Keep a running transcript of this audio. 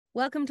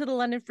Welcome to the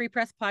London Free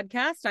Press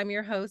Podcast. I'm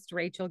your host,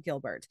 Rachel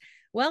Gilbert.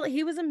 Well,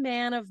 he was a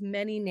man of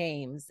many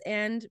names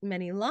and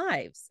many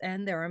lives,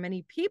 and there are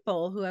many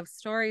people who have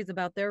stories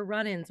about their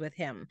run-ins with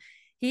him.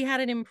 He had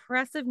an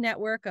impressive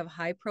network of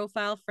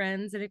high-profile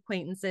friends and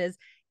acquaintances,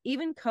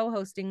 even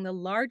co-hosting the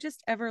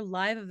largest ever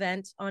live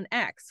event on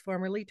X,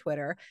 formerly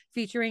Twitter,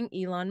 featuring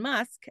Elon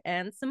Musk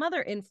and some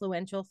other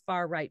influential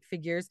far-right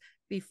figures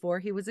before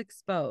he was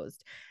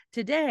exposed.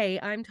 Today,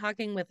 I'm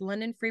talking with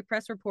London Free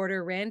Press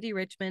reporter Randy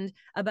Richmond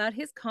about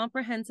his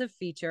comprehensive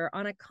feature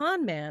on a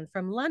con man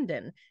from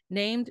London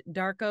named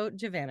Darko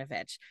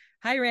Jovanovich.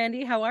 Hi,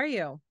 Randy. How are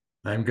you?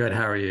 I'm good.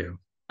 How are you?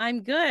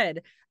 I'm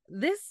good.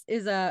 This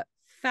is a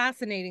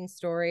fascinating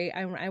story.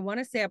 I want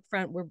to say up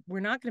front, we're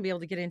not going to be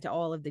able to get into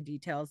all of the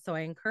details. So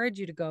I encourage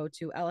you to go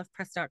to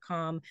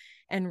lfpress.com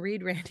and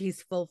read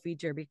Randy's full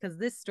feature because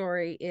this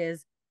story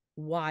is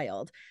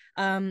wild.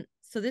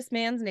 So this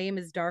man's name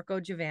is Darko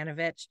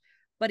Jovanovich,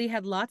 but he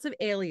had lots of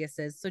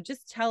aliases. So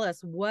just tell us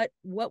what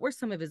were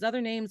some of his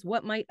other names?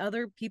 What might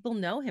other people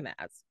know him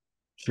as?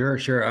 Sure.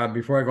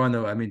 Before I go on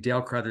though, I mean,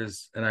 Dale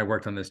Crothers and I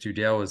worked on this too.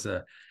 Dale was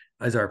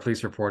as our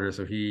police reporter,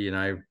 so he and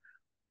I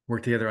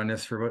worked together on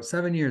this for about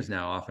 7 years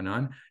now, off and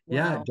on.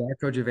 Yeah, Wow.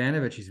 Darko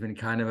Jovanovich, he's been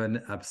kind of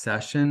an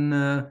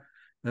obsession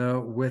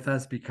with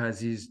us because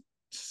he's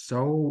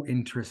so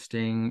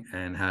interesting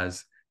and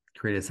has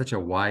created such a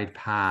wide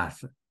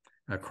path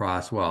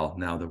across, well,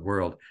 now the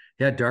world.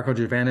 Yeah, Darko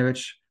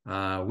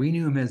Jovanovich, we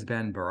knew him as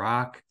Ben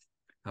Barak.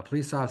 A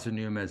police officer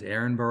knew him as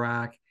Aaron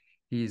Barak.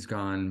 He's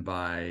gone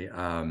by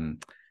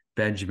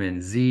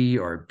Benjamin Z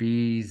or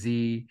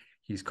BZ.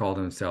 He's called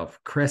himself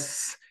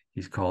Chris.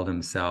 He's called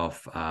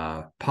himself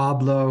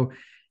Pablo.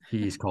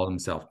 He's called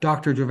himself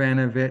Dr.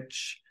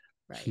 Jovanovich.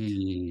 Right.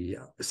 He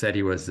said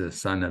he was the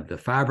son of the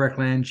Fabric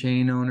Land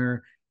chain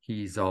owner.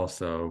 He's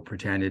also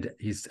pretended,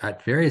 he's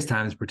at various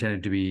times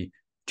pretended to be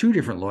two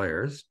different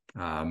lawyers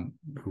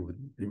who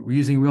were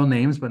using real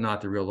names, but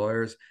not the real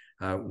lawyers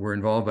were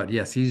involved. But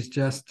yes, he's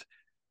just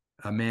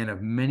a man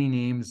of many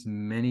names,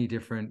 many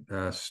different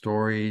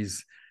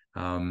stories.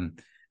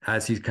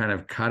 As he's kind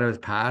of cut his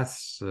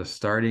paths,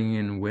 starting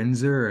in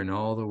Windsor and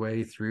all the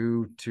way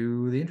through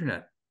to the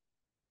internet.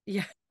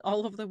 Yeah,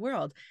 all over the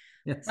world.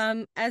 Yes.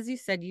 As you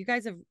said, you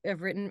guys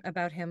have written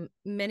about him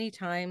many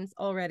times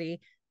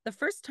already. The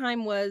first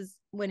time was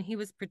when he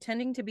was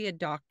pretending to be a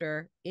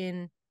doctor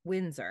in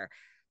Windsor.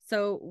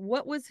 So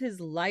what was his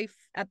life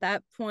at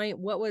that point?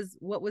 What was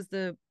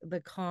the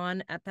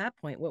con at that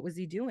point? What was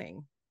he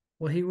doing?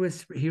 Well, he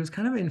was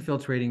kind of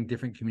infiltrating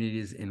different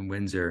communities in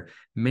Windsor,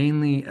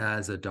 mainly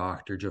as a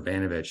Dr.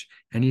 Jovanovich.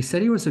 And he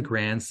said he was a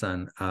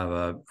grandson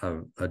of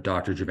a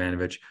Dr.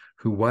 Jovanovich,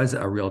 who was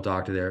a real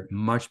doctor there,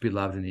 much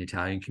beloved in the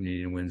Italian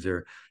community in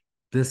Windsor.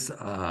 This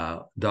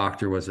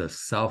doctor was a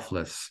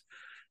selfless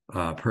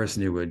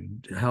person who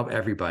would help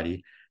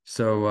everybody.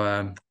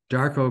 So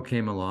Darko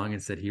came along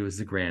and said he was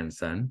the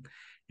grandson,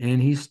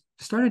 and he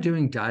started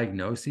doing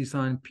diagnoses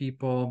on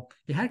people.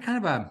 He had kind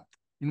of a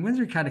in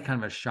Windsor, kind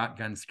of a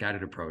shotgun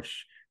scattered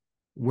approach.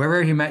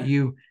 Wherever he met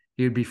you,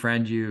 he would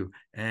befriend you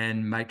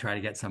and might try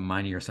to get some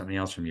money or something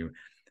else from you.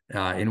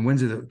 In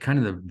Windsor,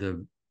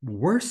 the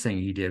worst thing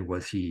he did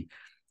was he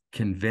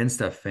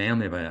convinced a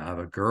family of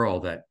a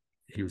girl that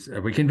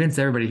we convinced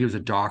everybody he was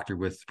a doctor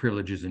with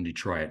privileges in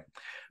Detroit.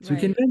 So we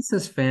Right. convinced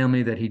this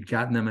family that he'd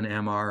gotten them an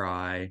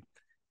MRI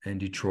in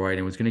Detroit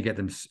and was going to get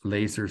them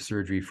laser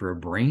surgery for a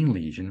brain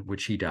lesion,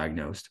 which he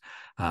diagnosed.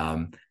 Oh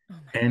my God.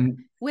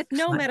 And With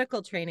no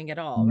medical training at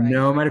all, right?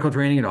 no medical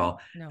training at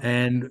all, No.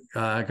 and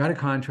got a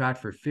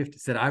contract for 50.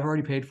 Said I've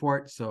already paid for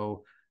it,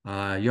 so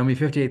you owe me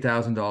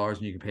 $58,000,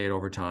 and you can pay it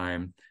over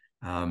time.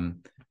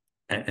 Um,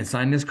 and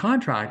signed this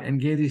contract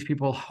and gave these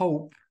people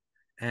hope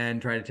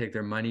and tried to take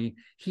their money.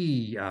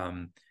 He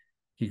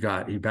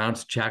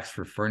bounced checks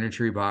for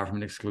furniture he bought from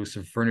an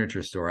exclusive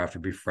furniture store after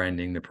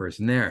befriending the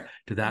person there.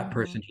 To that Mm-hmm.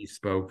 person, he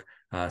spoke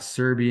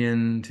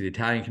Serbian. To the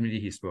Italian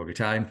community, he spoke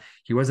Italian.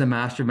 He was a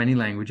master of many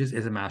languages,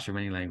 is a master of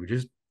many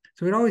languages.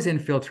 So he'd always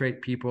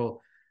infiltrate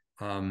people,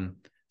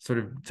 sort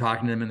of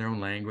talking to them in their own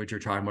language or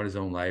talking about his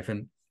own life.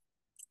 And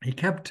he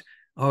kept,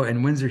 oh,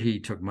 in Windsor, he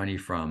took money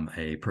from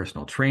a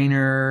personal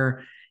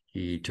trainer.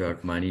 He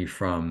took money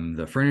from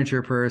the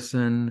furniture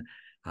person.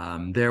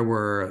 There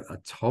were a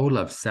total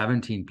of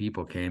 17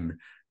 people came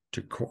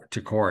to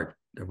court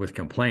with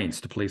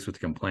complaints, to police with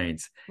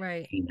complaints.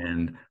 Right.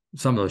 And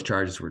some of those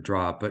charges were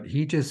dropped. But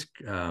he just,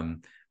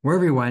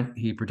 wherever he went,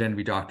 he pretended to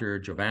be Dr.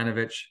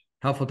 Jovanovich,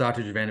 helpful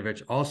Dr.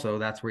 Jovanovich. Also,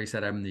 that's where he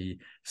said, I'm the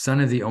son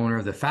of the owner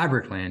of the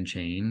Fabric Land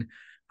chain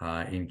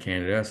in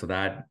Canada. So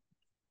that,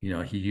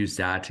 he used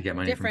that to get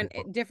money from Different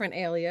people. different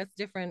alias,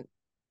 different,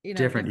 Different,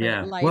 different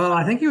yeah. life. Well,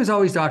 I think he was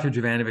always Dr.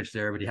 Jovanovich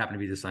there, but he happened to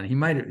be the son. He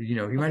might have, he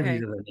might have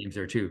used Okay. other names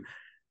there too,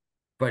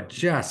 but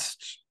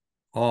just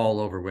all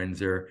over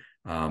Windsor,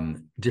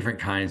 different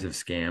kinds of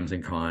scams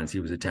and cons he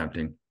was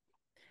attempting.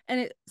 And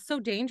it's so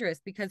dangerous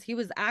because he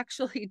was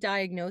actually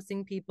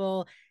diagnosing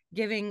people,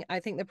 giving, I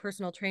think the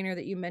personal trainer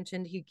that you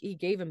mentioned, he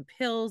gave him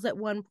pills at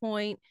one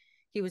point.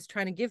 He was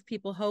trying to give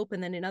people hope.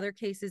 And then in other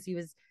cases, he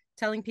was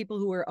telling people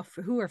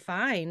who were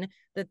fine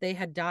that they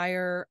had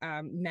dire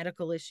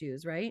medical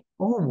issues, right?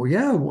 Oh,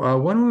 yeah.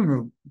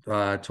 One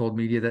woman told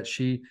media that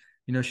she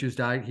was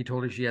dying. He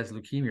told her she has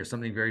leukemia or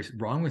something very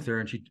wrong with her,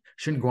 and she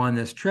shouldn't go on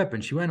this trip.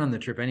 And she went on the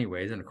trip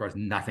anyways. And of course,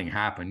 nothing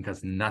happened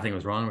because nothing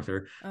was wrong with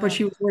her. But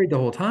she was worried the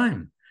whole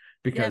time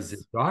because the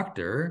Yes.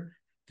 doctor,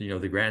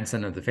 the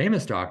grandson of the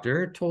famous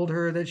doctor, told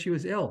her that she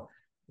was ill.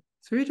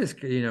 So he just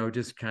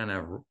kind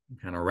of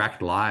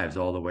wrecked lives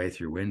all the way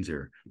through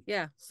Windsor.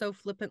 Yeah, so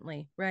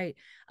flippantly, right.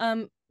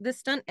 The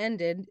stunt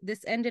ended.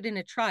 This ended in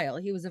a trial.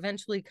 He was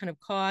eventually kind of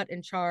caught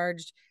and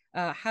charged.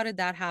 How did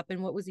that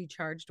happen? What was he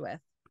charged with?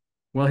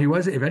 Well, he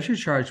was eventually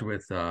charged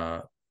with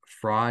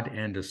fraud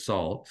and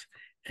assault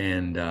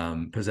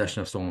and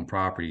possession of stolen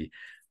property.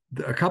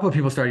 A couple of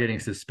people started getting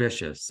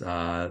suspicious.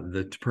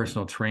 The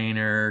personal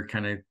trainer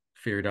kind of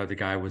figured out the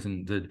guy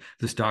wasn't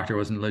this doctor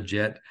wasn't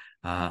legit.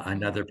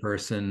 Another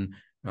person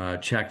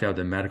checked out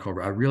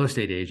a real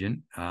estate agent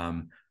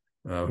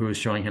who was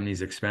showing him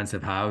these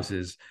expensive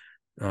houses.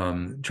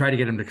 Tried to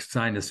get him to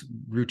sign this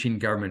routine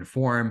government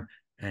form,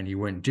 and he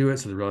wouldn't do it.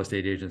 So the real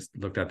estate agents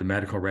looked at the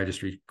medical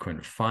registry,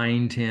 couldn't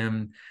find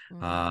him.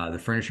 The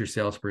furniture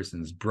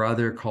salesperson's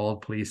brother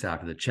called police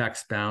after the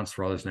checks bounced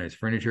for all this nice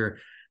furniture.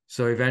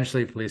 So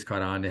eventually police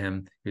caught on to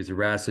him. He was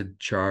arrested,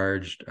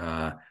 charged,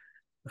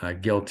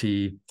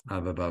 guilty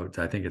of about,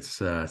 I think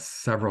it's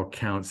several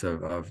counts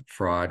of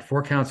fraud,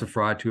 4 counts of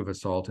fraud, 2 of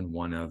assault, and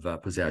 1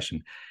 of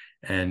possession,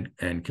 and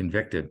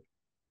convicted,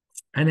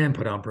 and then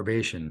put on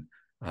probation.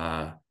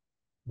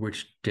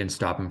 Which didn't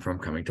stop him from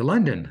coming to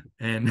London.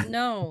 And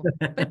No,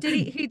 but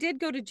he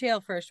did go to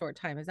jail for a short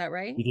time. Is that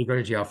right? he did go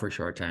to jail for a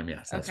short time.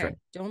 Yes, that's Okay. right.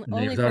 And then he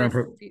Only was out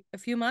for on a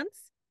few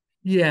months?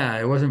 yeah,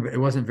 it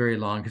wasn't very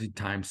long because he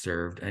time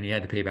served and he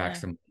had to pay back Yeah.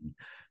 some money.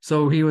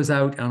 So he was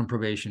out on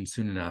probation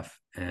soon enough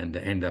and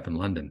ended up in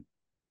London.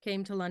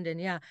 Came to London.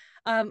 Yeah.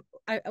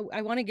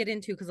 I want to get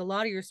into, because a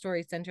lot of your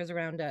story centers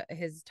around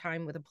his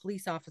time with a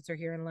police officer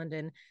here in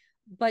London,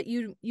 but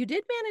you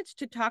did manage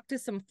to talk to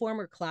some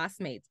former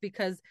classmates,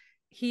 because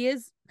he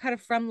is kind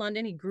of from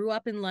London. He grew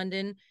up in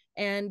London,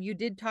 and you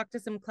did talk to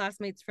some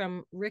classmates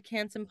from Rick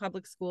Hansen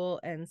Public School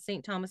and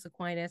St. Thomas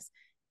Aquinas.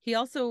 He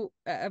also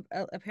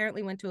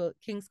apparently went to a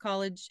King's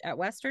College at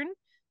Western,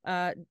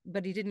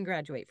 but he didn't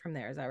graduate from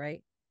there. Is that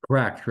right?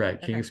 Correct. Okay.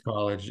 King's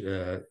College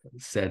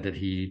said that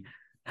he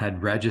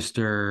had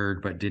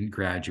registered but didn't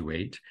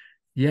graduate.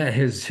 Yeah,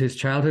 his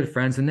childhood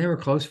friends, and they were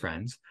close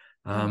friends,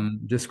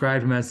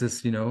 described him as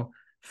this,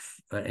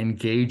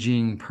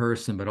 engaging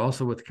person, but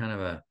also with kind of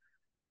a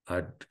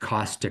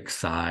caustic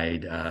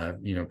side,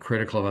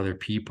 critical of other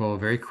people,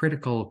 very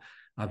critical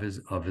of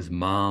his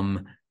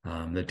mom.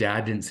 The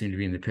dad didn't seem to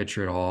be in the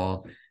picture at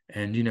all.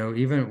 And,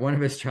 even one of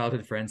his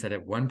childhood friends said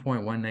at one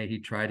point one night he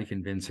tried to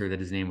convince her that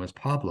his name was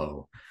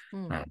Pablo.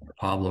 Where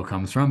Pablo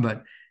comes from,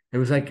 but it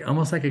was like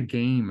almost like a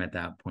game at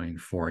that point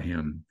for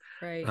him.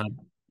 Right.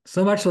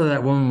 So much so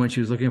that woman, when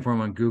she was looking for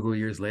him on Google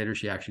years later,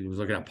 she actually was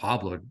looking at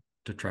Pablo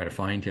to try to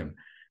find him.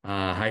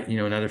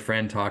 Another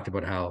friend talked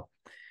about how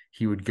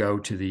he would go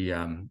to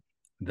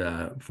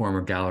the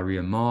former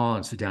Galleria Mall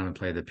and sit down and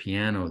play the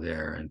piano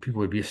there, and people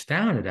would be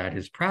astounded at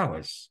his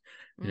prowess.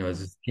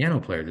 As a piano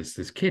player,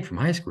 this kid from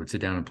high school would sit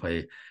down and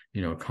play,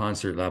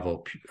 concert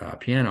level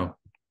piano.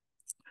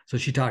 So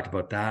she talked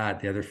about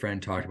that. The other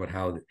friend talked about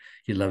how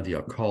he loved the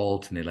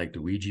occult and they liked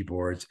the Ouija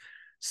boards.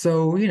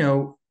 So,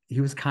 he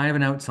was kind of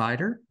an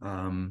outsider.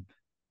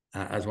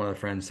 As one of the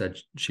friends said,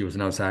 she was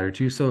an outsider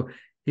too. So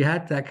he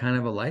had that kind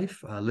of a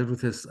life, lived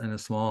with us in a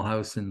small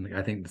house in,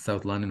 I think, the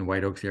South London,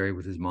 White Oaks area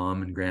with his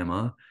mom and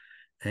grandma,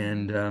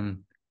 and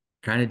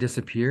kind of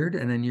disappeared.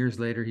 And then years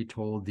later, he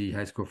told the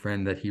high school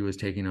friend that he was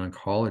taking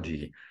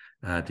oncology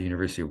at the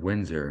University of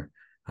Windsor.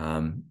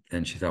 And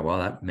she thought, well,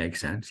 that makes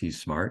sense. He's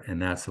smart. And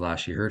that's the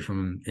last she heard from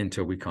him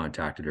until we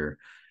contacted her.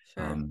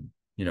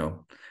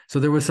 Sure. So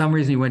there was some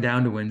reason he went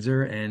down to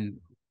Windsor, and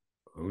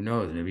who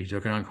knows, maybe he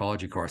took an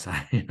oncology course.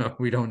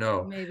 We don't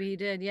know. Maybe he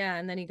did. Yeah.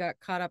 And then he got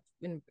caught up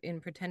in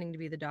pretending to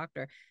be the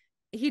doctor.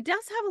 He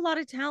does have a lot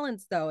of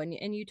talents, though.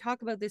 And you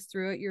talk about this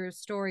throughout your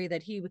story,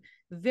 that he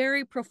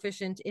very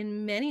proficient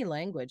in many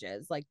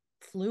languages, like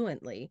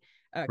fluently,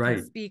 can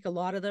Right. speak a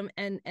lot of them.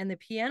 And the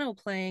piano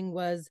playing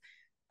was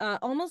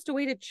almost a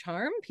way to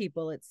charm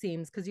people, it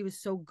seems, because he was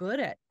so good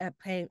at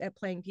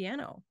playing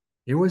piano.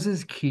 It was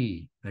a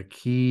key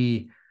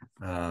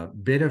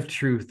bit of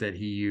truth that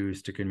he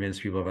used to convince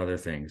people of other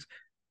things.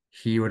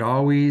 He would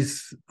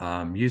always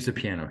use the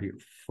piano.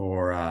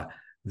 For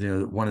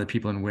one of the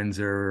people in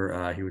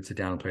Windsor, he would sit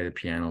down and play the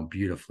piano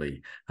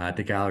beautifully. At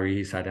the gallery,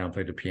 he sat down and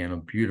played the piano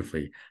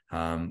beautifully.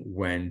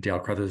 When Dale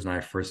Crothers and I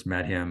first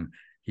met him,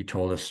 he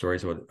told us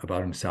stories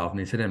about himself, and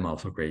he said, I'm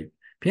also a great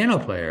piano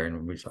player.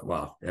 And we thought,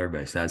 well,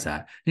 everybody says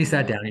that. And he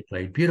sat down, he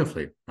played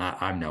beautifully.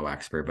 I'm no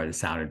expert, but it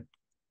sounded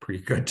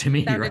pretty good to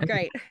me. Sounded Right?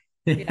 great.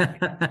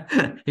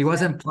 Yeah. He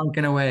wasn't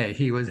plunking away.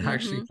 He was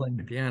actually playing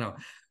the piano.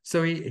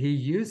 So he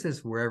used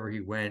this wherever he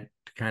went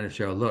to kind of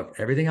show, look,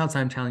 everything else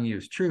I'm telling you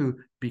is true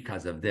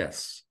because of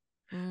this.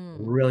 Mm.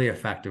 Really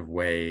effective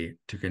way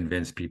to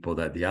convince people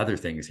that the other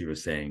things he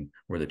was saying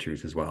were the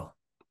truth as well.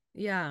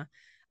 Yeah.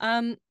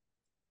 Um,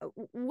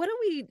 what do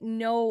we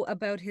know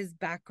about his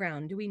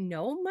background? Do we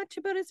know much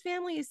about his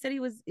family? He said he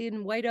was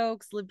in White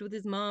Oaks, lived with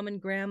his mom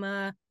and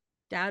grandma.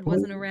 Dad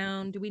wasn't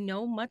around. Do we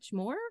know much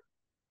more?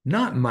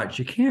 Not much.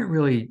 You can't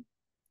really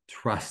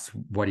trust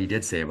what he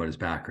did say about his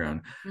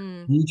background.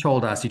 Mm. He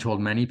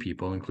told many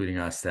people, including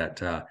us,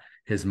 that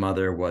his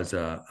mother was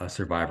a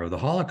survivor of the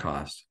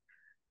Holocaust.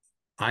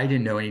 I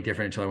didn't know any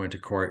different until I went to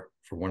court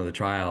for one of the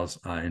trials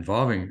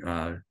involving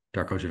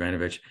Darko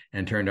Jovanovich,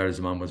 and turned out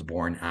his mom was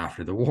born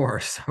after the war.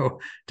 So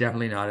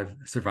definitely not a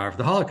survivor of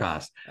the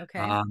Holocaust.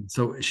 Okay.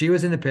 So she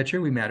was in the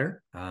picture. We met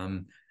her.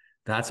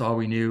 That's all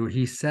we knew.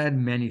 He said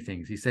many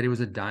things. He said he was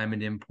a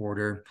diamond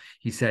importer.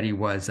 He said he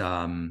was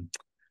an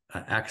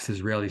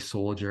ex-Israeli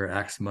soldier,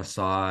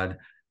 ex-Mossad.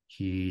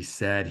 He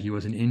said he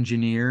was an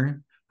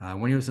engineer.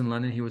 When he was in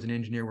London, he was an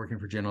engineer working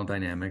for General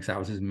Dynamics. That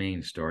was his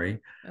main story.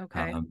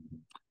 Okay.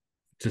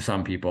 To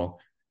some people.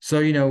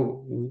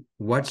 So,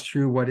 what's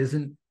true, what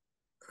isn't,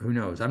 who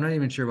knows? I'm not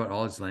even sure about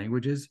all his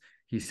languages.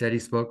 He said he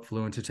spoke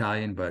fluent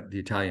Italian, but the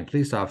Italian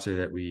police officer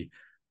that we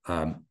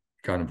got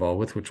involved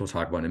with, which we'll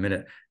talk about in a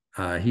minute,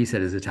 he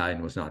said his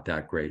Italian was not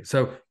that great.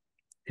 So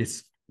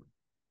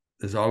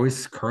there's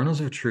always kernels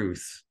of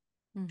truth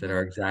that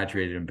are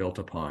exaggerated and built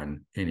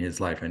upon in his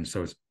life. And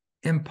so it's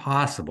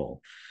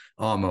impossible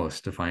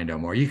almost to find out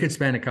more. You could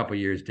spend a couple of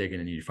years digging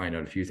and you find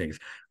out a few things.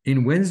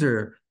 In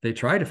Windsor, they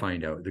tried to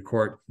find out. The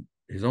court,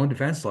 his own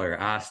defense lawyer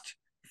asked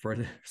for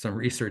some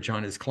research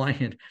on his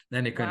client,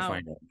 then they couldn't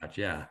find out much.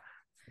 Yeah.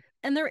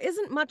 And there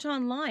isn't much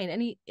online.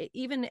 And he,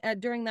 even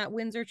during that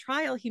Windsor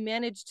trial, he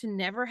managed to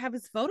never have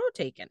his photo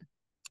taken.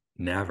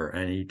 Never.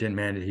 And he didn't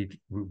manage,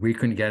 we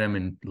couldn't get him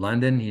in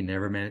London.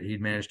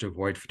 He'd managed to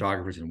avoid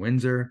photographers in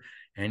Windsor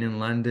and in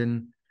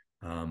London,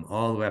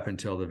 all the way up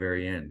until the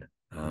very end.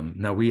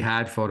 Now we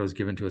had photos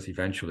given to us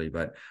eventually,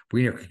 but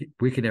we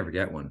could never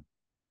get one.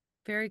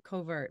 Very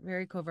covert,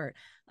 very covert.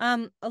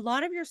 A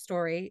lot of your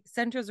story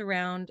centers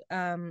around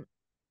a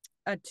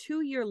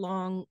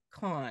 2-year-long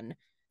con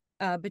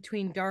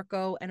between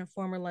Darko and a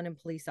former London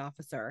police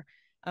officer.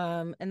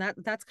 And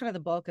that's kind of the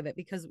bulk of it,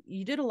 because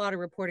you did a lot of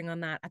reporting on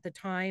that at the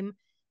time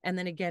and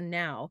then again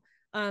now.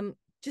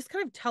 Just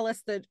kind of tell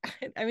us that,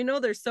 I know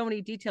there's so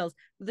many details,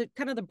 the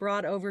kind of the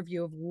broad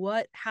overview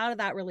of how did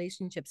that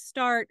relationship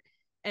start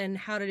and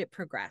how did it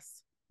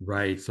progress?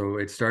 Right. So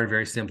it started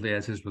very simply,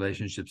 as his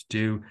relationships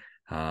do.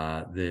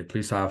 The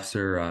police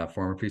officer,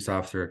 former police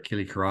officer,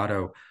 Achille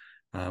Corrado,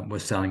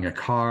 was selling a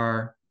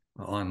car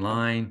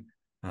online.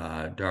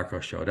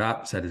 Darko showed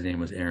up, said his name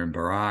was Aaron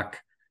Barak.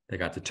 They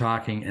got to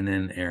talking, and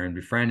then Aaron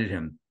befriended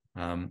him.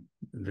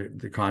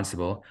 The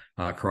constable,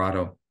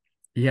 Corrado,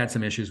 he had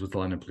some issues with the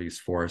London police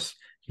force.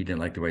 He didn't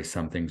like the way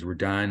some things were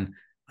done.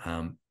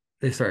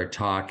 They started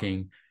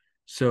talking.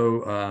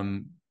 So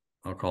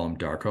I'll call him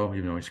Darko,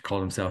 even though he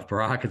called himself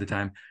Barak at the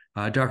time.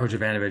 Darko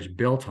Jovanovich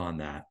built on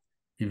that,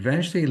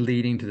 eventually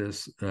leading to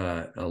this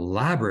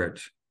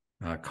elaborate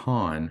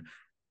con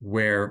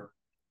where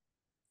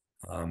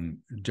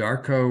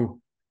Darko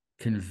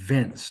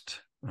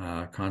convinced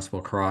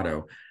Constable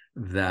Corrado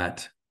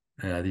that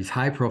these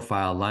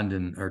high-profile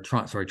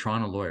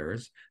Toronto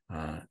lawyers,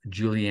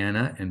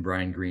 Juliana and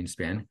Brian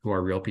Greenspan, who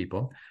are real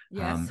people,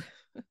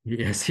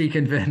 Yes, he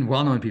convinced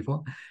well-known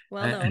people.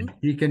 well-known.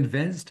 He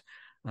convinced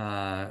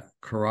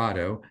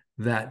Corrado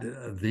that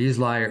these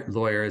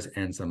lawyers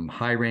and some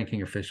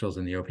high-ranking officials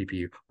in the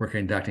OPP were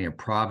conducting a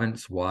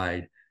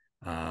province-wide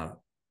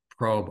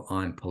probe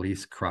on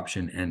police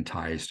corruption and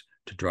ties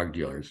to drug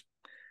dealers.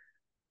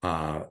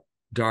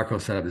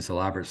 Darko set up this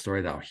elaborate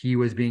story that he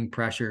was being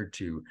pressured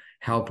to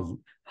help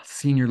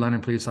senior London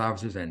police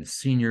officers and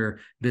senior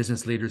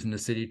business leaders in the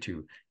city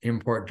to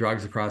import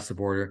drugs across the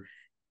border.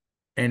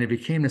 And it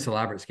became this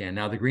elaborate scam.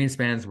 Now, the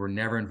Greenspans were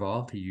never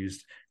involved. He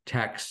used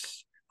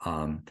texts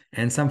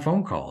and some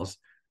phone calls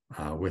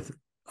with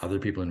other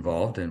people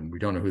involved, and we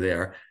don't know who they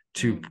are,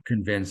 to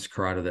convince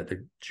Corrado that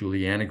the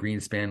Juliana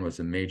Greenspan was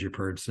a major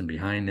person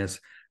behind this.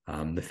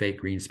 The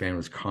fake Greenspan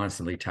was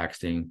constantly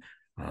texting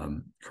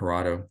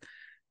Corrado.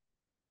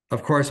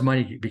 Of course,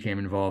 money became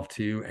involved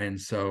too. And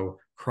so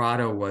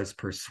Corrado was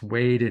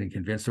persuaded and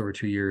convinced over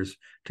 2 years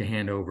to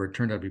hand over, it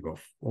turned out to be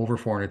about over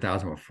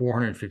 $400,000, about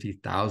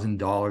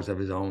 $450,000 of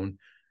his own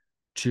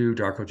to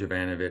Darko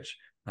Jovanovich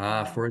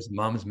for his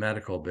mom's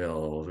medical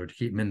bills, or to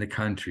keep him in the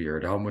country, or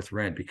to help him with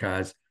rent,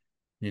 because,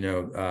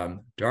 Darko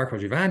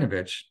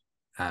Jovanovich,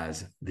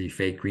 as the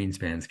fake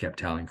Greenspans kept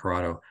telling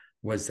Corrado,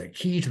 was the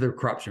key to the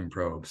corruption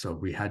probe. So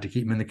we had to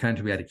keep him in the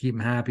country. We had to keep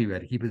him happy. We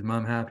had to keep his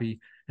mom happy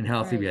and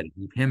healthy. Right. We had to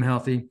keep him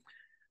healthy.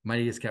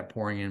 Money just kept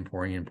pouring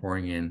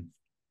in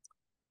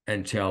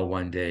until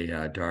one day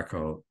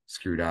Darko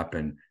screwed up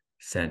and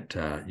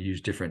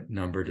used different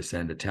number to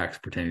send a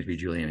text pretending to be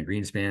Juliana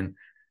Greenspan.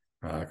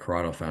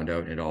 Corrado found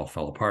out and it all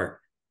fell apart.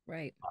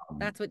 Right.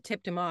 That's what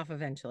tipped him off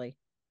eventually.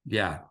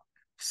 Yeah.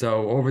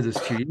 So over this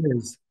 2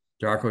 years,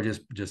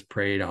 Darko just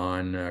preyed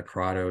on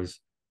Corrado's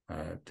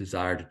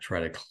desire to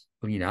try to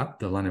clean up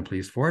the London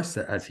police force,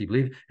 as he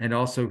believed. And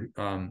also,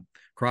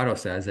 Corrado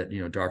says that,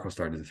 Darko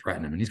started to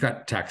threaten him. And he's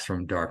got texts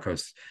from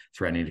Darko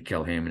threatening to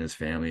kill him and his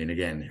family. And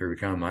again, here we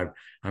come.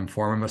 I'm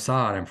former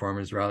Mossad. I'm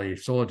former Israeli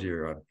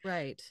soldier.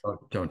 Right.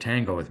 Don't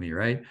tangle with me,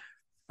 right?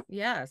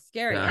 Yeah,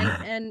 scary.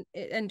 Yeah.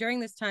 And during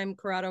this time,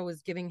 Corrado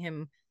was giving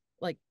him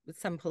like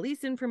some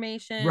police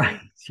information. Right.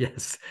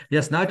 Yes.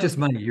 Not just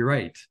money. You're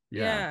right.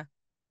 Yeah. Yeah.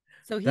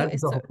 So That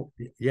was the so, whole,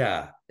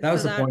 yeah. That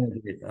was so the that point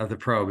of the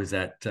probe, is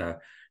that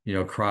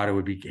Corrado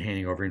would be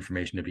handing over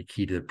information to be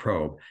key to the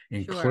probe,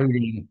 sure.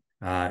 including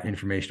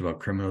information about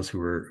criminals who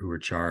were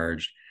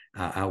charged.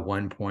 At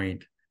one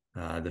point,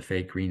 the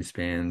fake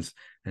Greenspans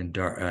and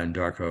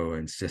Darko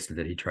insisted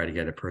that he try to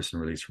get a person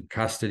released from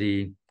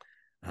custody.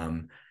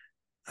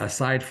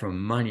 Aside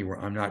from money, where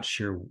I'm not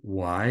sure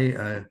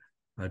why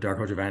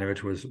Darko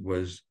Jovanovich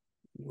was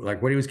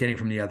like what he was getting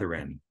from the other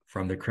end,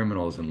 from the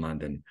criminals in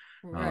London.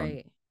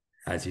 Right.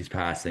 As he's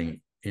passing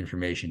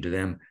information to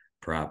them.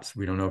 Perhaps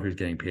we don't know if he's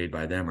getting paid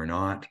by them or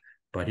not,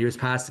 but he was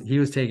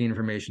taking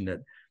information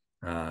that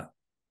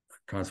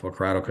Constable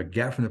Corrado could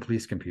get from the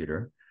police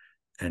computer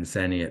and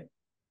sending it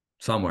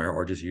somewhere,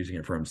 or just using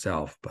it for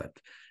himself. But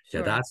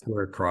Sure. that's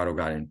where Corrado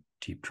got in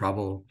deep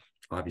trouble,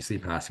 obviously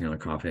passing on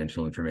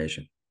confidential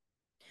information.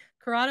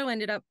 Corrado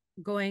ended up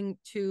going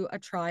to a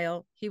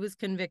trial. He was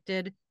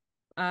convicted,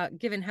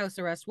 given house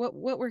arrest. What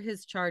were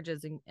his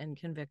charges and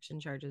conviction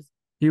charges?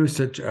 He was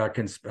such a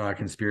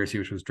conspiracy,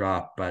 which was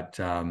dropped, but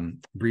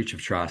breach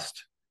of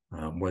trust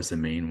was the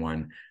main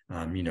one.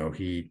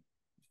 He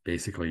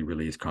basically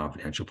released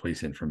confidential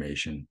police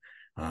information.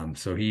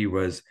 So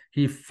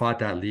he fought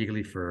that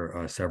legally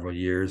for several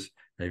years.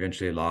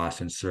 Eventually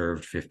lost and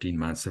served 15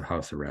 months of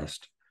house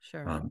arrest.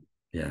 Sure.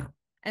 Yeah.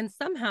 And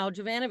somehow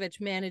Jovanovich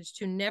managed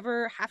to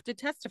never have to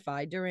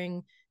testify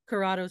during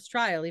Corrado's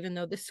trial, even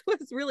though this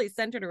was really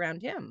centered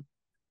around him.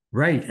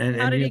 Right. And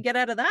how did he get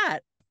out of that?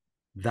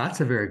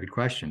 That's a very good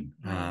question.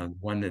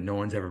 One that no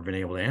one's ever been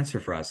able to answer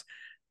for us.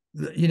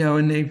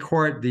 In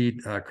court, the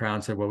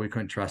Crown said, well, we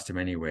couldn't trust him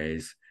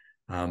anyways.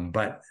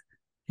 But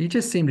he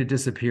just seemed to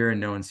disappear and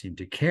no one seemed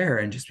to care.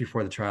 And just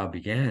before the trial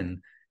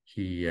began,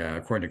 he,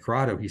 according to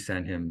Corrado, he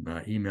sent him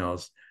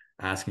emails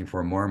asking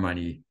for more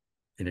money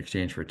in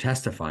exchange for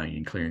testifying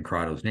and clearing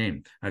Corrado's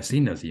name. I've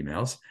seen those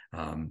emails.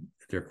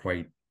 They're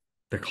quite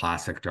the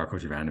classic Darko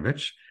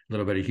Jovanovich. A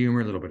little bit of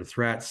humor, a little bit of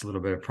threats, a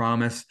little bit of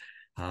promise.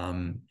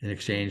 In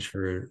exchange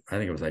for, I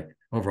think it was like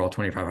overall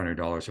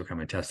 $2,500 to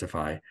come and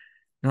testify.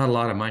 Not a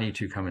lot of money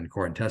to come into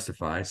court and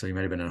testify, so he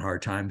might have been in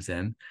hard times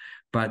then.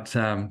 But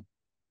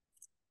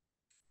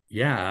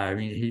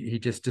he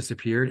just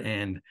disappeared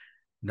and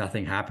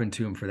nothing happened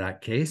to him for that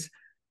case.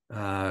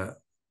 Former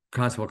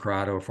Constable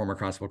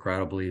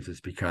Corrado believes it's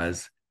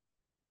because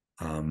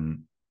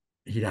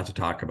he'd have to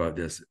talk about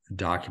this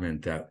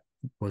document that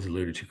was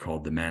alluded to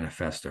called the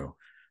Manifesto,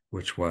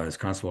 which was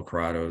Constable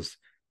Corrado's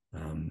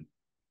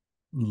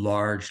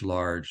large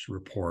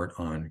report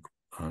on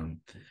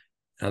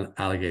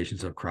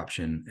allegations of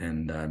corruption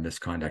and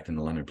misconduct in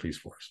the London police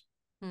force.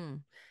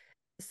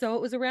 So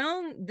it was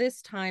around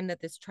this time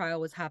that this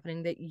trial was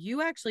happening that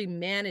you actually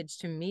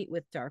managed to meet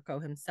with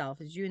Darko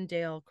himself, as you and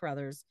Dale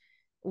Carruthers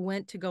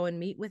went to go and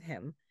meet with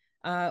him,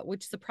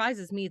 which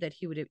surprises me that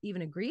he would have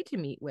even agreed to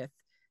meet with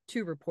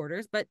two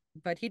reporters, but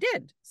he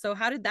did. So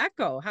how did that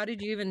go? How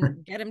did you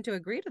even get him to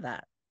agree to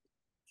that?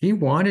 He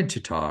wanted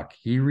to talk.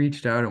 He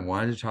reached out and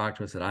wanted to talk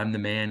to us. That I'm the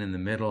man in the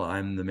middle.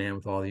 I'm the man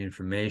with all the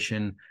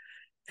information.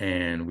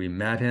 And we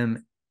met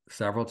him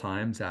several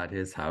times at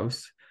his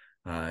house,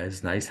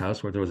 his nice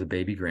house where there was a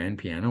baby grand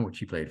piano, which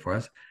he played for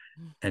us,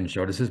 and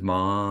showed us his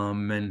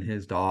mom and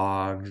his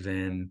dogs.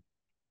 And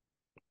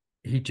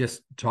he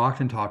just talked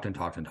and talked and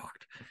talked and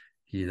talked.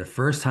 The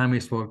first time we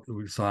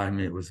saw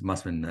him,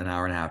 must have been an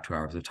hour and a half, 2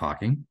 hours of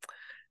talking.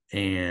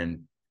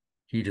 And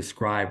he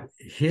described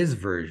his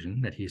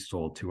version that he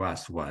sold to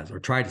us or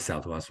tried to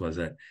sell to us, was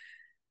that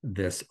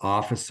this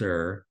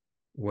officer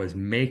was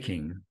made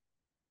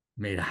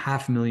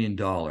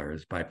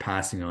 $500,000 by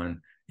passing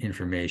on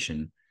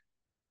information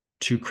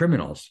to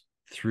criminals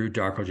through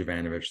Darko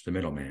Jovanovich, the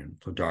middleman.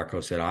 So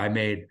Darko said, I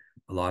made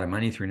a lot of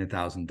money,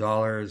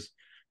 $300,000.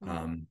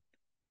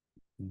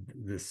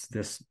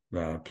 This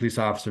police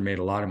officer made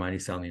a lot of money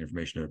selling the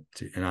information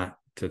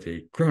to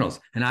the criminals,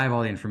 and I have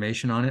all the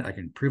information on it. I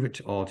can prove it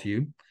all to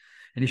you.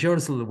 And he showed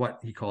us what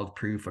he called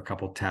proof, a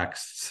couple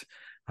texts.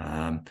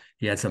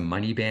 He had some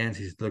money bands.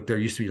 He's look, there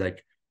used to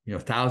be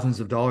thousands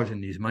of dollars in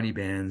these money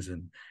bands,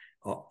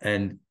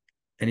 and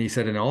he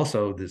said, and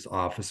also this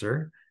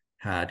officer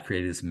had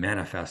created this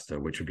manifesto,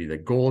 which would be the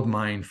gold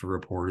mine for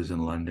reporters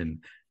in London.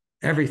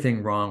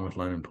 Everything wrong with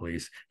London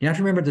police. You have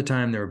to remember at the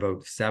time there were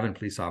about 7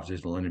 police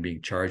officers in London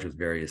being charged with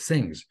various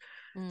things.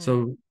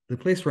 So the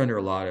police were under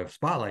a lot of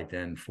spotlight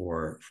then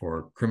for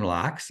criminal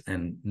acts,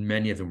 and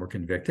many of them were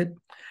convicted.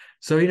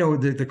 So,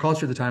 the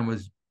culture at the time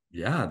was,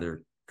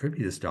 there could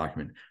be this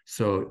document.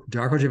 So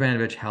Darko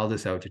Jovanovich held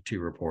this out to 2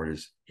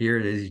 reporters. Here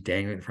it is, he's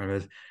dangling in front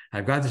of us.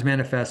 I've got this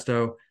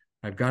manifesto.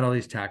 I've got all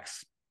these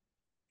texts.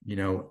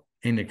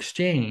 In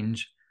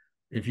exchange,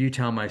 if you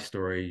tell my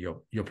story,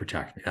 you'll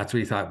protect me. That's what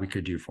he thought we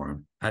could do for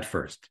him at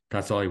first.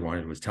 That's all he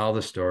wanted, was tell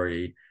the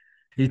story.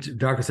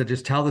 Darko said,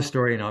 just tell the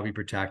story and I'll be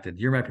protected.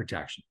 You're my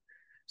protection.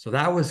 So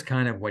that was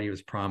kind of what he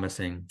was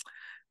promising.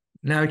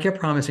 Now, he kept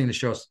promising to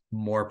show us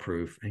more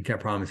proof and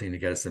kept promising to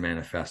get us the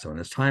manifesto. And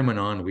as time went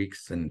on,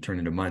 weeks and turned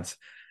into months,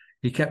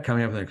 he kept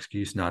coming up with an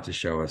excuse not to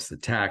show us the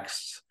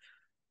texts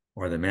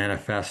or the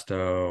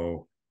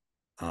manifesto.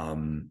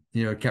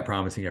 Kept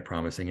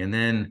promising. And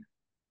then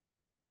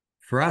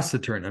for us to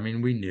turn, I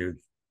mean, we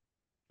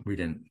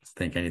didn't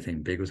think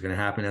anything big was going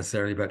to happen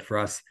necessarily, but for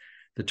us,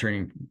 the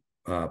turning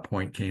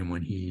point came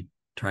when he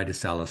tried to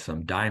sell us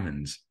some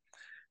diamonds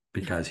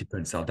because he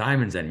couldn't sell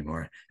diamonds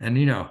anymore. And,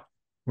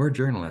 we're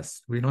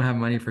journalists. We don't have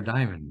money for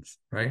diamonds,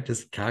 right?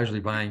 Just casually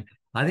buying,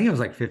 I think it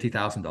was like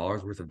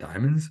 $50,000 worth of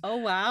diamonds. Oh,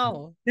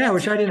 wow. Yeah,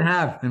 which I didn't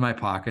have in my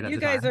pocket at the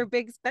time. You guys are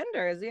big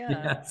spenders. Yeah.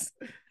 Yes.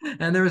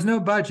 And there was no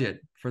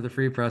budget for the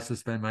Free Press to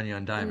spend money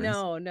on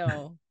diamonds.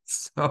 No.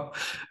 So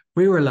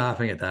we were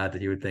laughing at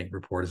that you would think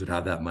reporters would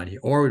have that money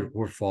or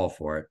would fall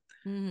for it.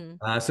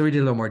 Mm-hmm. So we did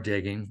a little more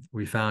digging.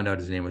 We found out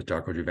his name was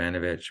Darko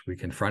Jovanovich. We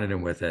confronted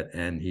him with it,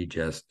 and he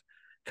just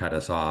cut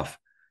us off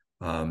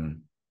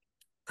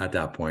at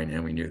that point,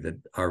 and we knew that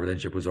our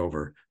relationship was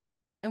over.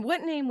 And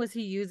what name was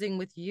he using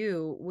with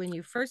you when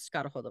you first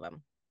got a hold of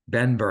him?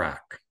 Ben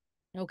Barak.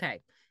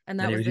 Okay. And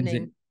that was the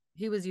name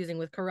he was using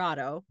with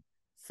Corrado,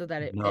 so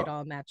that it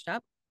all matched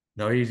up?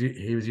 No,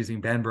 he was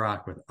using Ben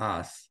Barak with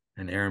us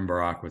and Aaron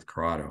Barak with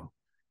Corrado.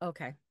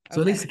 Okay.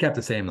 So at least he kept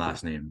the same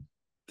last name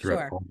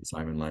throughout Sure. the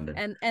time in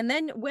London. And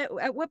then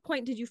at what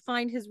point did you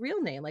find his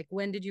real name? Like,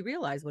 when did you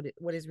realize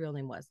what his real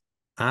name was?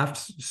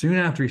 Soon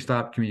after he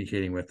stopped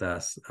communicating with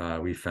us,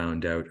 we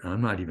found out.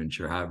 I'm not even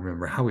sure I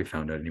remember how we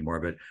found out anymore,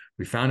 but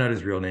we found out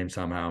his real name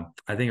somehow.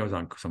 I think it was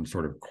on some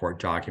sort of court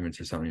documents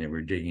or something that we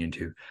were digging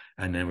into.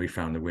 And then we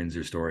found the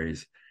Windsor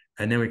stories.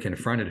 And then we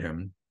confronted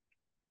him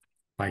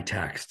by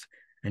text.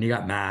 And he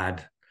got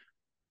mad.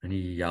 And he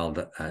yelled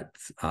at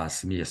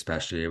us, me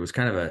especially. It was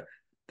kind of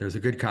there was a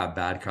good cop,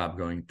 bad cop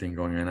thing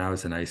going on. I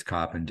was a nice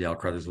cop and Dale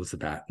Crothers was the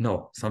bad.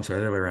 No, I'm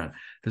sorry, the other way around.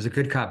 There's a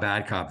good cop,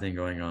 bad cop thing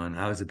going on.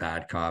 I was a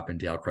bad cop and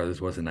Dale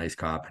Crothers was a nice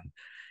cop. And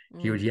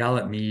he would yell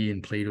at me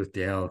and plead with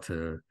Dale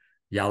to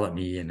yell at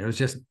me. And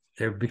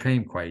it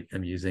became quite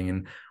amusing.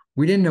 And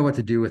we didn't know what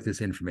to do with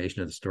this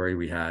information of the story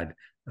we had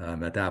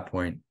at that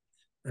point.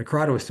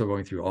 Corrado was still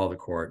going through all the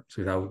court.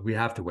 So we thought we'd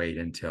have to wait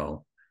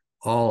until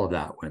all of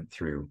that went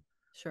through,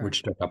 sure,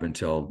 which took up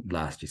until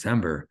last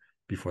December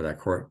before that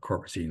court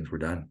proceedings were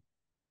done.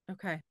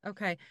 Okay.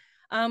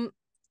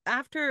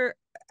 After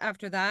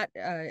that,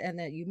 and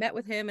that you met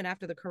with him, and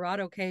after the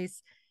Corrado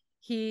case,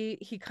 he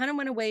kind of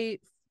went away.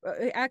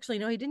 Actually,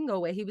 no, he didn't go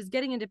away. He was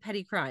getting into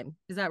petty crime.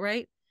 Is that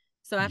right?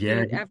 So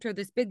after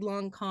this big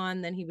long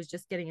con, then he was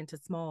just getting into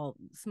small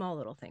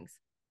little things.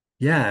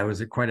 Yeah, it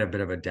was quite a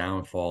bit of a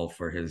downfall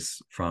for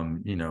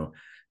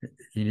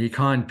he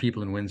conned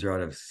people in Windsor out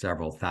of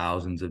several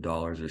thousands of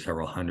dollars or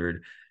several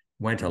hundred.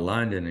 Went to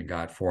London and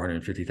got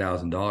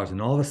 $450,000.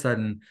 And all of a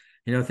sudden,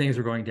 things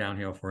were going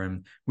downhill for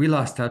him. We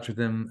lost touch with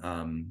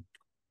him.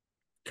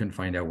 Couldn't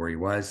find out where he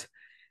was.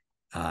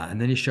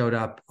 And then he showed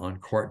up on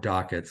court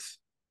dockets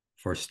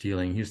for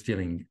stealing. He was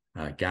stealing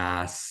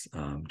gas,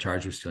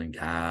 charged with stealing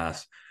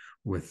gas,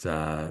 with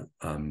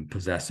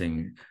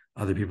possessing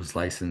other people's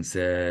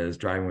licenses,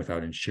 driving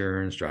without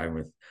insurance, driving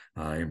with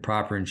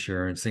improper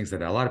insurance, things like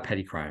that, a lot of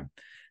petty crime.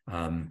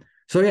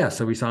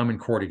 So we saw him in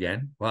court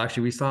again. Well,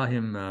 actually, we saw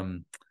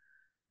him...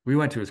 we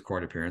went to his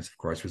court appearance, of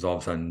course. It was all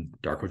of a sudden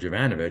Darko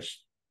Jovanovich,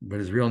 but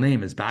his real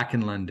name is back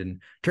in London.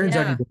 Turns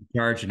out he's been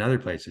charged in other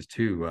places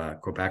too,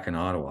 Quebec and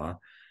Ottawa.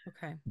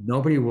 Okay.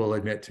 Nobody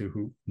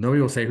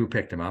will say who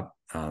picked him up.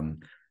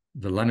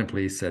 The London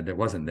police said it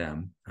wasn't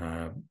them.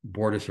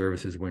 Border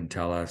Services wouldn't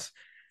tell us.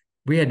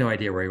 We had no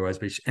idea where he was,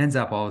 but he ends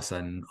up all of a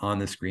sudden on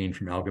the screen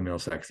from Elgin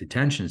Middlesex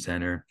Detention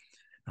Center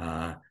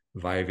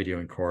via video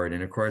in court.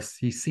 And of course,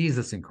 he sees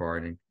us in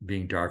court, and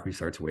being Darko, he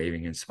starts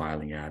waving and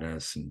smiling at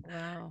us. And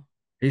wow.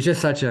 He's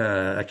just such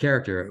a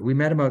character. We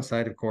met him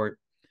outside of court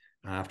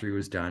after he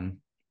was done.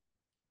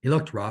 He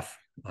looked rough.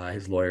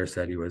 His lawyer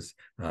said he was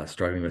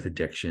struggling with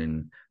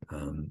addiction,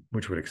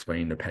 which would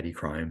explain the petty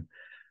crime.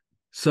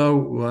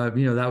 So,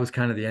 that was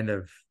kind of the end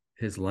of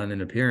his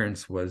London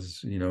appearance,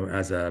 was,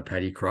 as a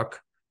petty crook.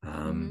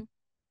 Was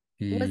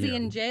he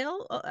in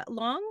jail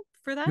long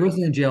for that? He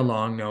wasn't in jail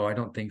long. No, I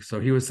don't think so.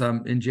 He was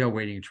in jail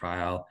waiting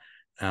trial.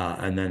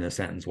 And then the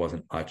sentence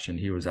wasn't much, and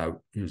he was out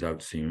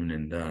soon.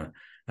 And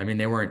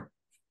they weren't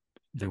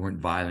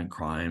violent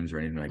crimes or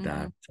anything like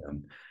that.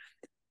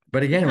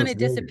 But again, he kind of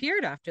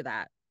disappeared after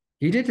that.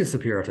 He did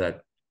disappear after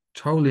that,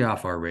 totally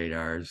off our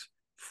radars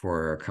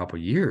for a couple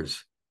of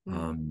years.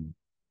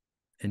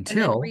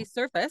 Until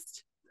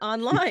resurfaced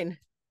online.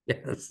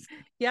 Yes.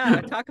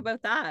 Yeah, talk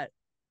about that.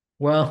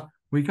 Well,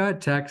 we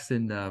got text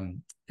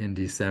in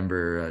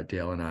December,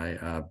 Dale and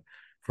I,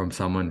 from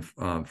someone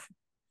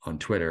on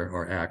Twitter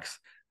or X,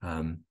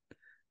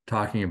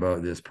 talking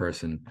about this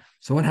person.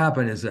 So what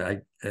happened is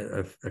that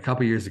a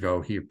couple of years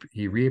ago,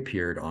 he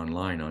reappeared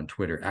online on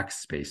Twitter,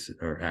 X Space,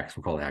 or X,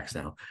 we'll call it X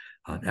now,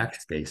 on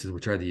X Spaces,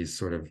 which are these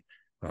sort of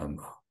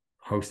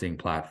hosting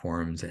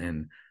platforms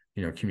and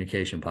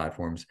communication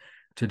platforms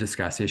to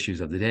discuss issues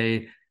of the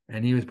day.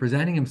 And he was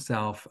presenting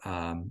himself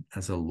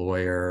as a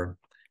lawyer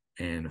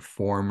and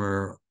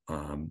former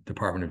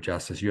Department of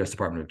Justice, U.S.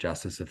 Department of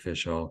Justice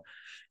official,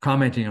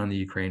 commenting on the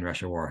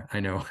Ukraine-Russia war. I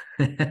know.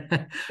 So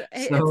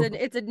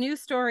It's a new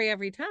story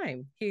every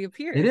time he it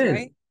appears, is.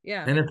 right?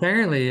 Yeah. And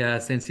apparently,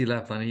 since he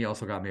left London, he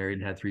also got married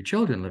and had 3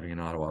 children living in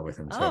Ottawa with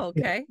him. So Oh,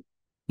 yeah, okay.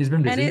 he's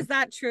been And busy. is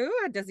that true?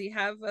 Does he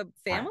have a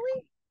I,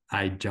 family?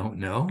 I don't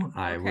know.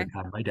 I Okay. would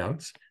have my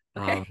doubts.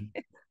 Okay.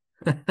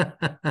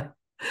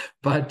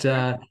 But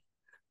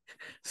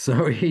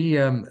so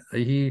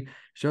he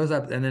shows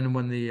up, and then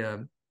when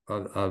the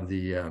of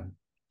the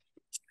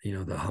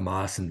the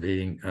Hamas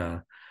invading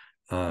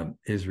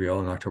Israel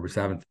on October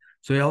 7th,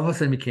 so he all of a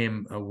sudden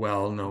became a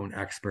well-known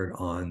expert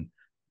on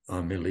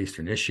Middle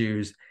Eastern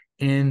issues,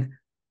 and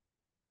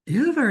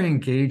he's a very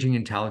engaging,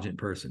 intelligent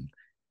person.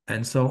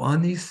 And so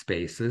on these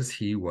spaces,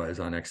 he was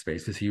on X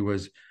Spaces, he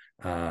was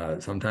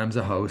sometimes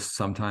a host,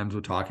 sometimes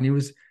we're talking. He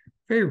was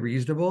very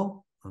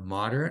reasonable,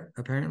 moderate,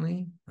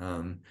 apparently.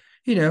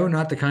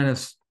 Not the kind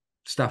of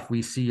stuff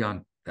we see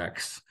on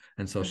X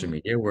and social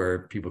media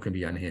where people can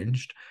be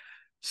unhinged.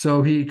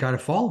 So he got a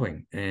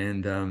following.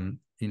 And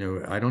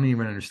I don't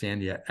even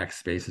understand the X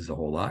Spaces a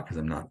whole lot because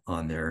I'm not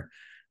on there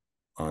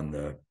on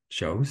the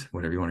shows,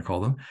 whatever you want to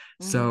call them.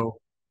 So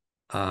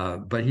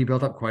but he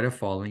built up quite a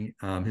following.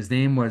 His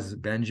name was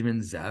Benjamin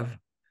Zev,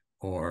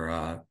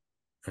 or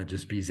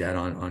just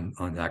BZ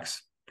on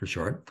X for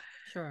short.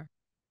 Sure.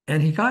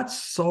 And he got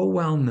so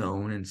well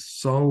known and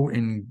so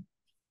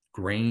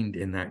ingrained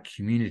in that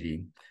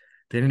community,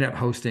 they ended up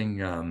hosting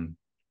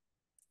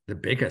the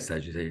biggest,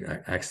 as you say,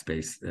 X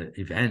Space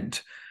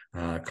event,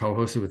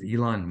 co-hosted with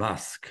Elon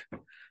Musk,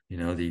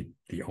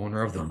 the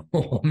owner of the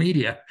whole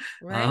media.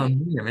 Right.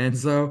 And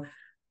so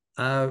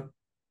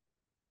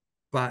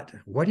but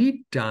what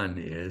he'd done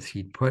is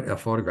he'd put a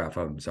photograph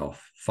of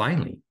himself.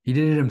 Finally, he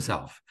did it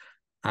himself.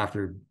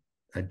 After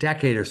a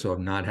decade or so of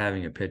not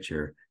having a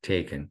picture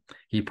taken,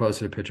 he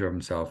posted a picture of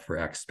himself for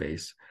X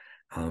Space.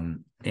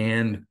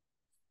 And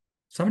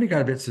somebody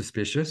got a bit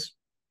suspicious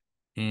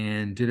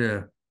and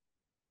did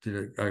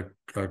a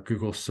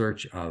Google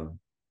search of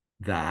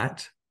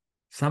that.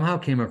 Somehow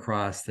came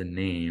across the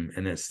name,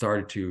 and it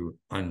started to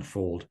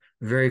unfold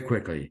very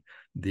quickly.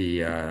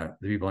 The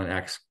people on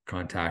X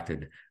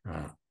contacted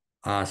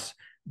us.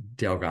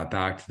 Dale got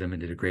back to them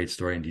and did a great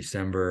story in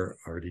December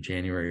or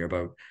January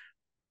about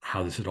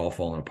how this had all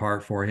fallen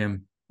apart for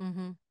him,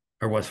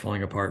 or was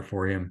falling apart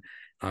for him.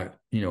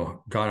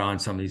 Got on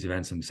some of these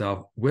events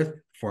himself with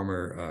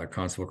former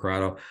Constable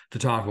Corrado to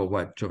talk about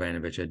what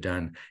Jovanovich had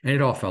done, and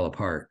it all fell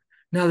apart.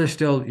 Now there's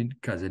still,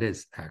 because it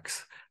is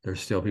X,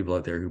 there's still people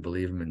out there who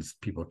believe him, and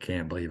people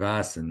can't believe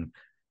us. And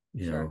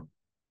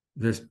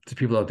there's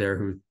people out there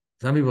who,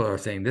 some people are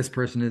saying this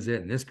person is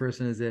it and this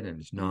person is it, and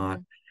it's not.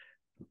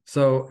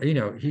 So,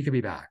 he could be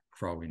back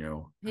for all we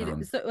know.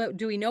 So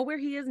do we know where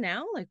he is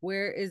now? Like,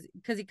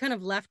 because he kind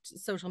of left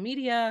social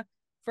media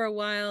for a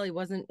while. He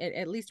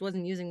at least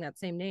wasn't using that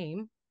same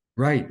name.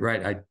 Right.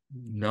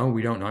 No,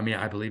 we don't know. I mean,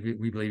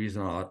 we believe he's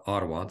in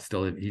Ottawa.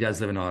 Still, he does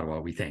live in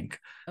Ottawa, we think.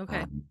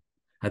 Okay.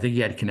 I think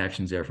he had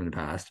connections there from the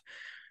past.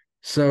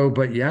 So,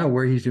 but yeah,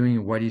 where he's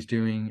doing, what he's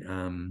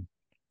doing,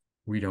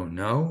 we don't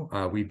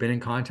know. We've been in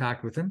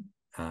contact with him.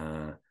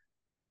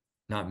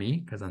 Not me,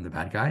 because I'm the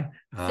bad guy.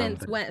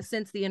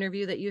 Since the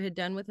interview that you had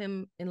done with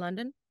him in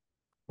London?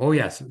 Oh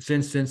yes,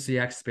 since the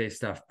X Space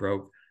stuff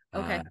broke.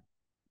 Okay.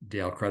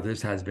 Dale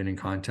Crothers has been in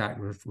contact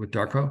with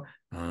Darko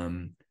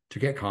to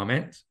get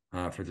comments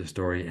for the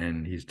story,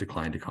 and he's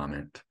declined to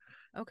comment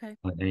on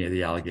any of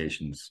the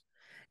allegations.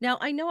 Now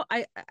I know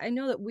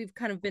that we've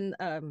kind of been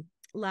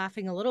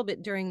laughing a little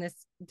bit during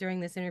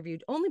this interview,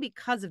 only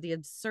because of the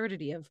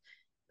absurdity of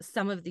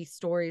some of these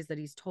stories that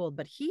he's told,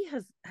 but he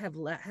has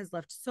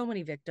left so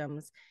many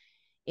victims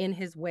in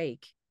his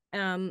wake.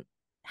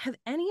 Have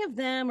any of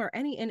them, or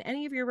in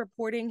any of your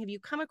reporting, have you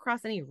come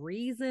across any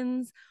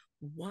reasons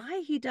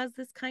why he does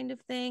this kind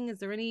of thing? Is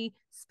there any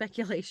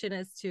speculation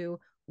as to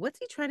what's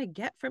he trying to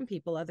get from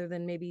people other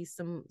than maybe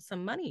some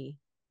money?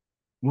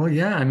 Well,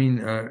 yeah, I mean,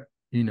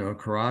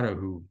 Corrado,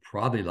 who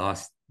probably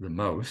lost the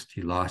most,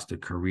 he lost a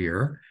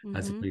career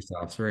as a police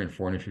officer and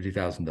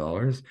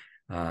 $450,000.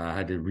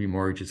 Had to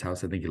remortgage his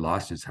house. I think he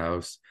lost his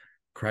house,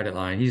 credit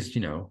line.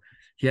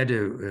 He had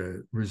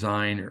to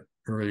resign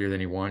earlier than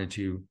he wanted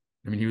to.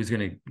 I mean, he was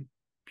going to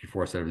be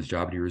forced out of his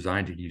job, but he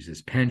resigned to use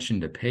his pension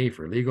to pay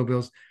for legal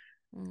bills.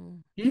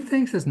 He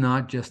thinks it's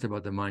not just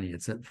about the money.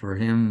 It's that for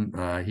him,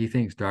 he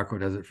thinks Darko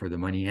does it for the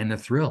money and the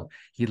thrill.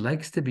 He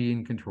likes to be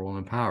in control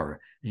and power.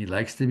 He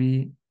likes to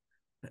be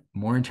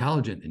more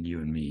intelligent than you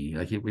and me.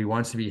 Like he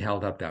wants to be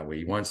held up that way.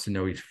 He wants to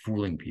know he's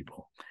fooling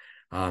people.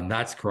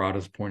 That's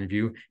Corrado's point of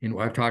view.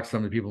 I've talked to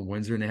some of the people in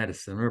Windsor, and they had a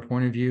similar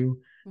point of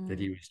view, that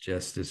he was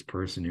just this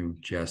person who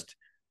just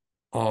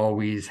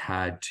always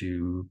had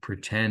to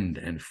pretend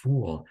and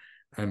fool.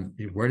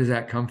 Where does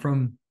that come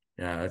from?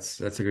 Yeah, that's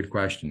a good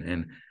question.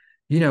 And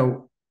you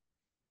know,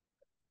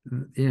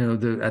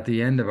 at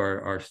the end of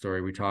our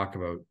story, we talk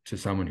about to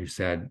someone who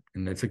said,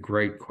 and it's a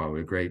great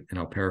quote, and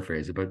I'll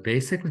paraphrase it, but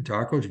basically,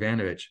 Darko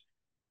Jovanovich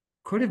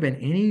could have been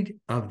any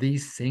of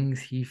these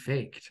things he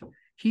faked.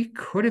 He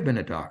could have been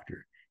a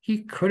doctor.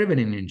 He could have been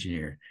an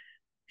engineer.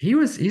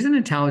 He's an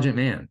intelligent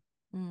man.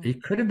 He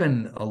could have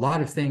been a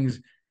lot of things,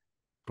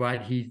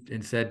 but he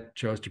instead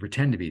chose to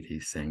pretend to be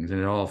these things,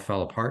 and it all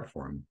fell apart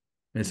for him.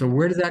 And so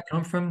where does that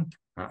come from?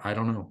 I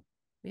don't know.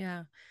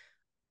 Yeah.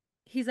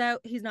 He's out.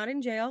 He's not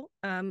in jail.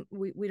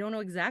 We don't know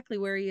exactly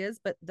where he is,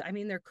 but I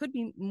mean, there could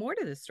be more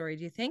to this story.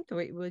 Do you think?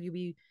 Will you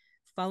be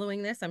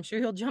following this? I'm sure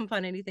he'll jump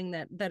on anything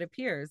that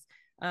appears.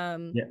 But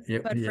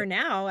for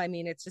now, I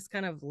mean, it's just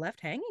kind of left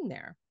hanging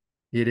there.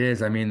 It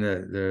is. I mean,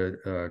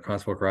 the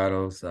Constable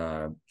Corrado's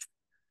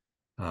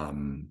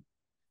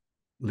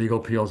legal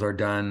appeals are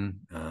done.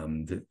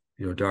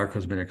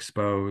 Darko's been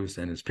exposed,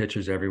 and his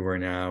pictures everywhere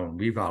now.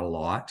 We've got a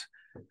lot,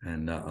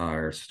 and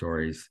our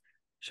stories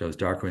shows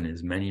Darko in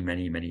his many,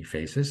 many, many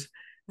faces.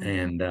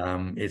 And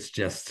it's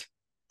just,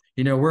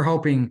 we're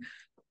hoping,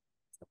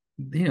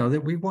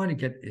 that we want to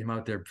get him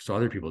out there so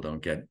other people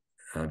don't get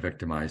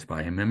victimized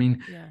by him. I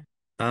mean,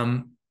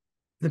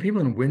 the people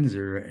in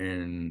Windsor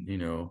and,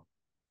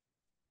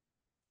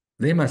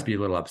 they must be a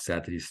little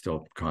upset that he's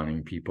still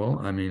conning people.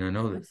 I mean, I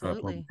know that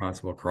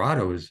Constable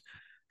Corrado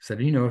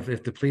said,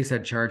 if the police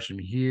had charged him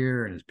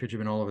here and his picture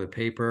been all over the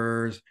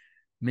papers,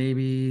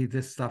 maybe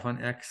this stuff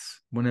on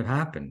X wouldn't have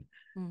happened.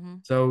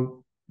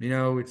 So,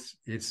 it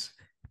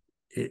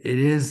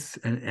is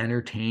an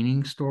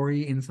entertaining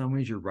story in some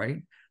ways. You're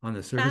right on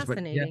the surface,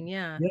 fascinating,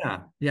 yeah,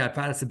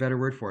 that's a better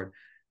word for it.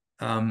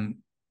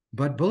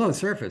 But below the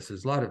surface,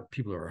 there's a lot of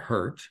people who are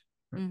hurt,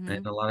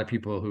 and a lot of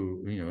people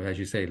who, as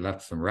you say,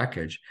 left some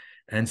wreckage.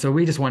 And so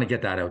we just want to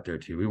get that out there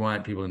too. We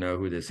want people to know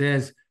who this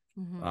is.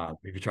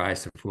 If he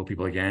tries to fool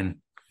people again,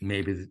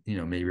 maybe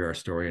our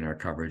story and our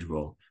coverage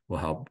will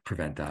help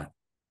prevent that.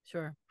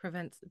 Sure,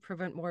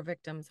 prevent more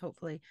victims,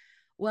 hopefully.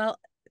 Well,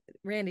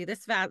 Randy,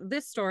 this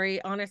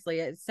story, honestly,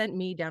 it sent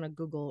me down a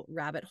Google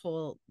rabbit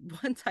hole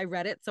once I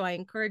read it. So I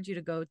encourage you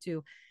to go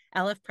to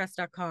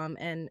lfpress.com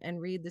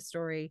and read the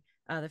story,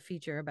 the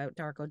feature about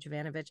Darko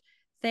Jovanovich.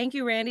 Thank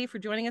you, Randy, for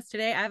joining us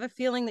today. I have a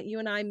feeling that you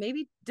and I may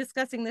be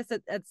discussing this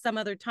at some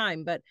other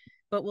time, but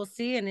we'll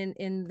see. And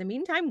in the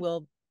meantime,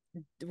 we'll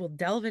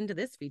delve into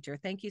this feature.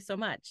 Thank you so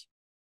much.